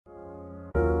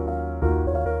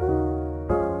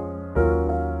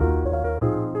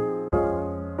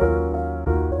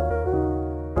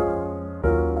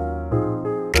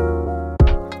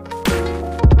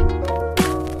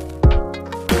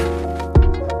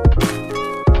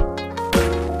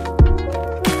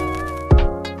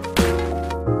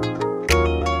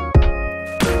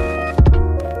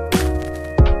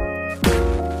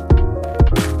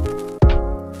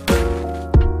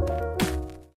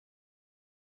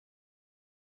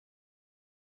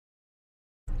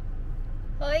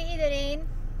Hoi iedereen,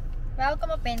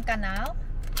 welkom op mijn kanaal.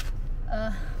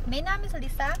 Mijn naam is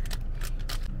Lisa.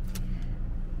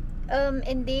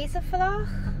 In deze vlog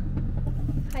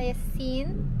ga je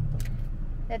zien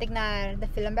dat ik naar de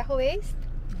film ben geweest,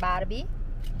 Barbie.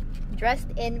 Dressed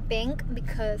in pink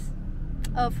because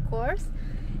of course.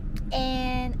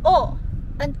 En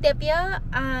een tipje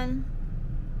aan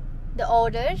de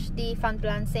ouders die van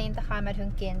plan zijn te gaan met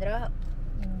hun kinderen.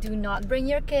 Do not bring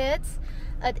your kids.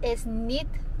 Het is niet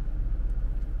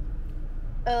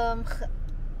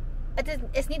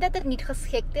is niet dat het niet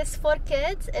geschikt is voor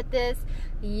kids. Het is,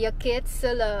 je kids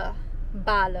zullen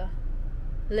balen.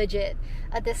 Legit.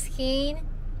 Het is geen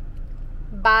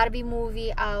Barbie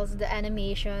movie als de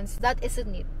animations. Dat is het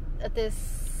niet. Het is,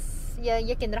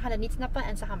 je kinderen gaan het niet snappen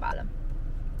en ze gaan balen.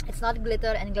 It's not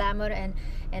glitter en glamour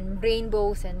en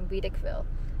rainbows en weet ik veel.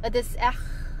 Het is echt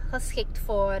geschikt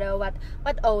voor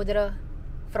wat oudere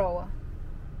vrouwen.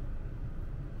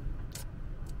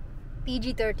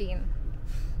 PG-13.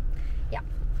 Ja.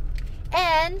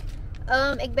 En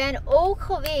ik ben ook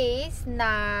geweest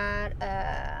naar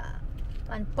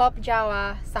een Pop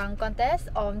Java zangcontest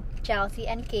om Chelsea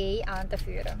en Kay aan te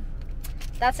vuren.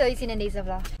 Dat zul je zien in deze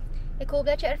vlog. Ik hoop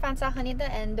dat je ervan zal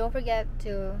genieten en don't forget to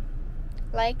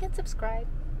like and subscribe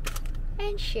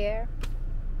and share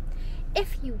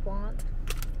if you want.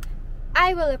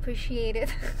 I will appreciate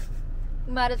it.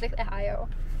 Maar het ligt echt aan jou.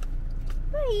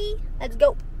 Bye. Let's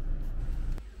go.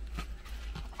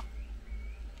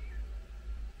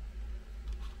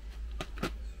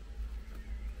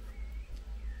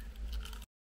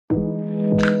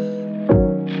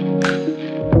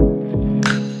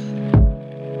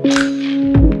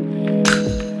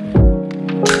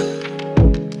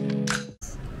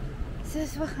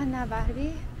 Dus we gaan naar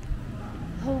Barbie.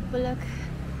 Hopelijk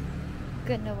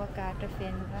kunnen we kaarten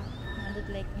vinden, want het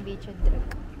lijkt een beetje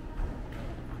druk.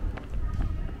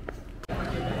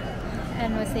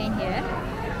 En we zijn hier.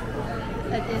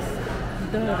 Het is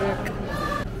druk.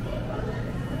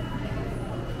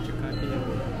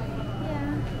 Ja.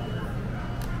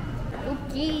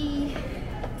 Oké.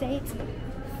 Tijd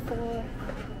voor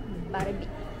Barbie.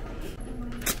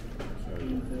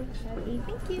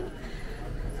 Thank you.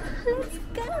 Let's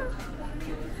go!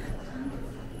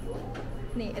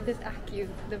 Nee, het is echt cute.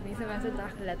 De meeste mensen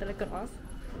dragen letterlijk roze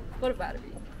voor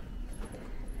Barbie.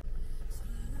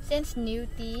 Sinds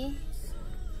Newty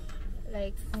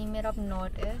niet meer op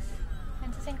Noord is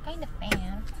en ze zijn kind of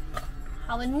fan,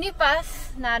 gaan we nu pas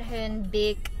naar hun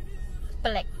big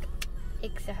plek.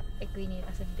 Ik weet niet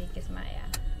als het big is, maar ja.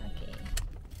 Oké.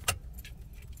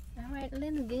 Alright,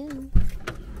 let's go.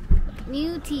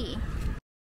 Newty.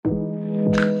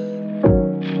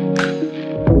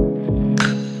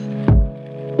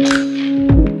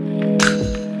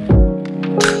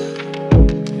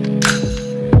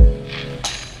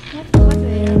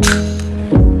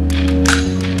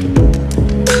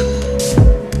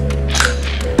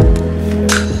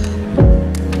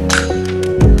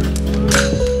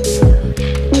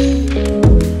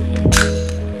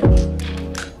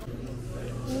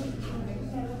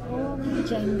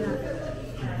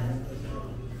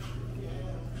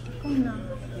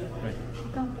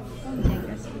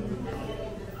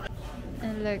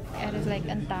 En look, er is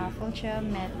een tafeltje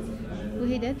met, hoe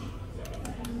heet het?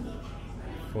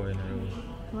 4 in a row.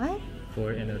 What?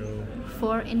 4 in a row.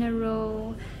 4 in a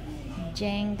row,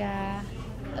 Jenga,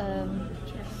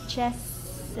 chess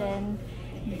en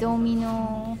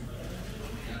domino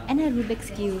en een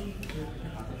Rubik's Cube.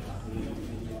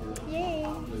 Yay!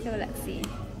 So let's see.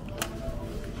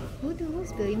 Hoe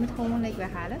speel je? Je moet gewoon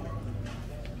weghalen.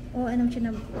 Oh, en dan moet je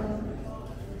naar...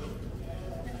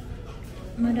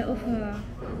 Maar daarover...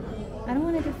 I don't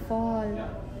want it to fall.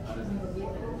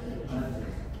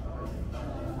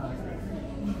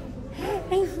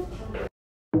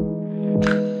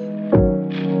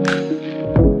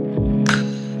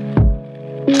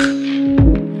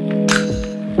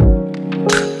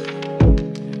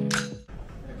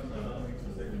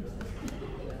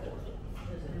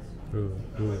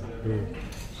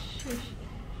 Shush.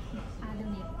 Adem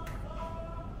niet.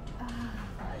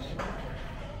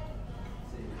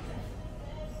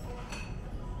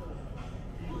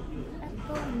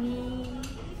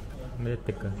 May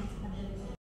tikken.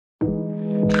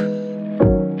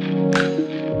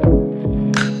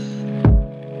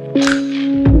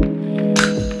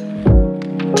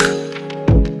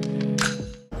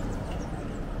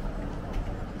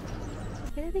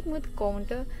 Ik moet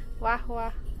counten. Wacht.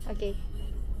 Oké.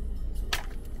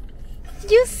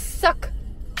 You suck.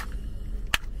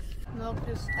 Milk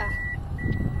juice.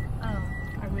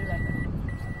 I really like it.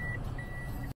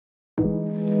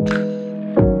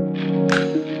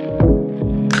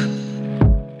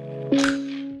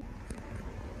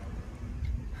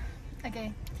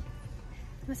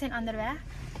 zijn onderweg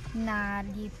naar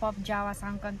die Pop Java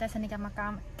zangcontest en ik heb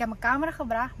mijn camera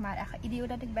gebracht, maar echt idioot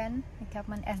dat ik ben. Ik heb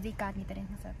mijn SD-kaart niet erin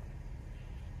gezet.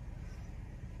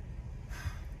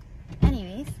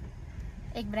 Anyways,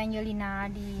 ik breng jullie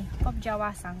naar die Pop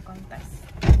Java zangcontest.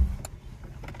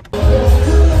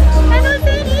 En we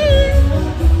zijn hier!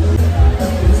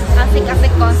 Als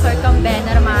ik concert kan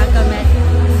banner maken met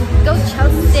Go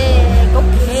Chelsea,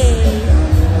 oké.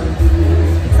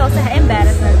 Ik zal zeggen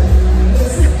embarrassment.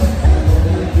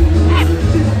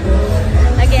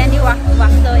 Again, die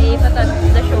wachten even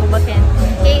tot de show begint.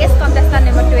 Kay is contestant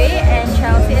nummer 2 en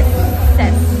Chelsea is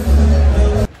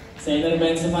 6. Zijn er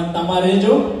mensen van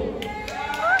Tamarejo?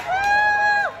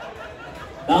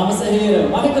 Dames en heren,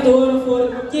 mag ik het horen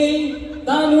voor Kay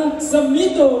Tanu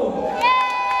Samito?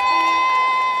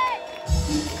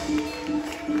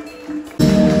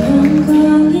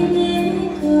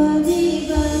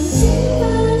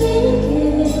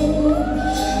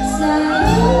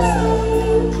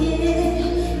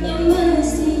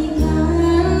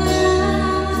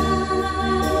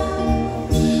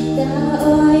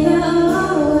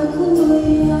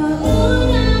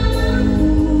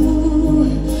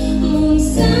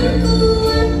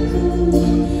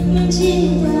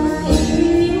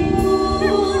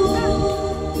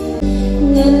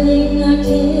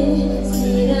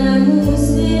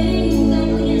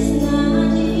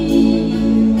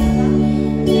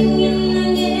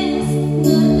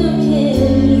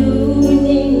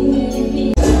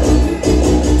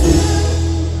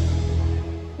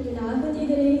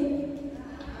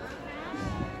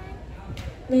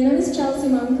 Mijn naam is Chelsea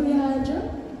Mankuyahaja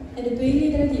en de twee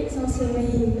liederen die ik zal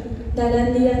zingen heten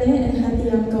Dalan Diane en Hati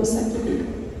Yang Kau Sakiti.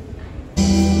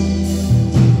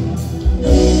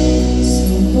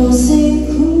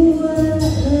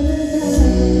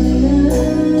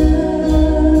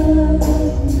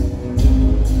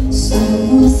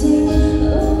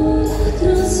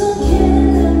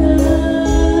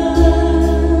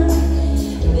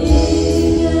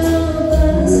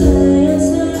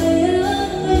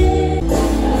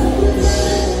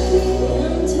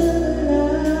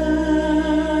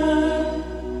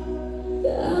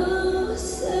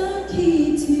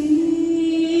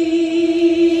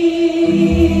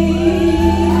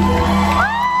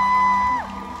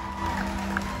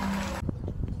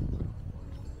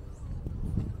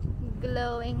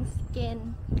 Glowing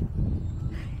skin.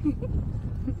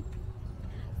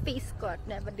 Face cut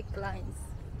never declines.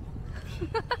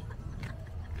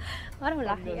 Waarom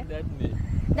lach je?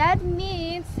 That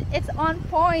means it's on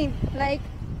point, like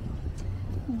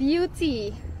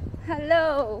beauty.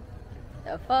 Hello.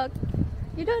 The fuck?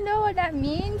 You don't know what that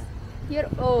means? You're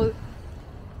old.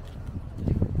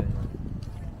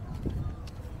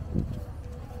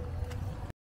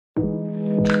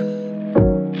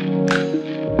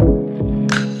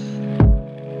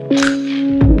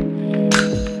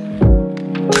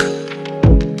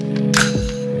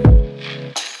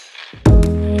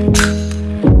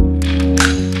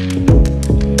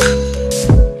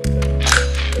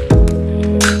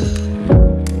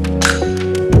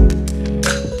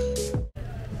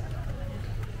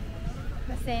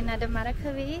 We zijn naar de markt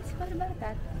geweest voor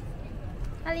berkat.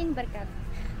 Alleen berkat.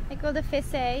 Ik wilde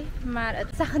visei, maar het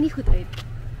zag er niet goed uit.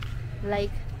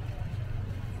 Like,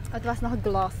 het was nog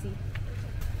glossy.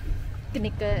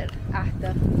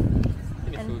 Knikkerachtig.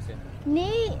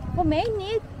 Nee, voor mij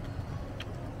niet.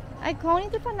 Ik hou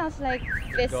niet ervan als like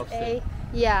visei.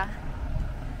 Ja.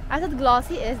 Als het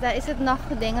glossy is, dan is het nog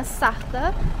dingen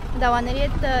zachter. Dan wanneer je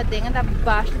het dingen, dan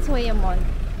barst het zo in je mond.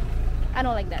 I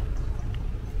don't like that.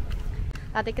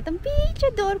 Laat ik het een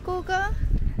beetje doorkoken.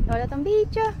 Dan wordt het een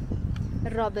beetje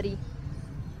rubbery.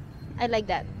 I like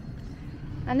that.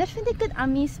 Anders vind ik het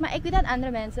amies, maar ik weet dat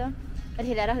andere mensen het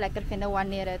heel erg lekker vinden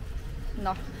wanneer het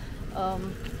nog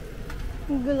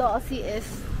glossy is.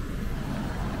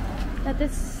 Dat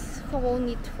is gewoon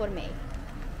niet voor mij.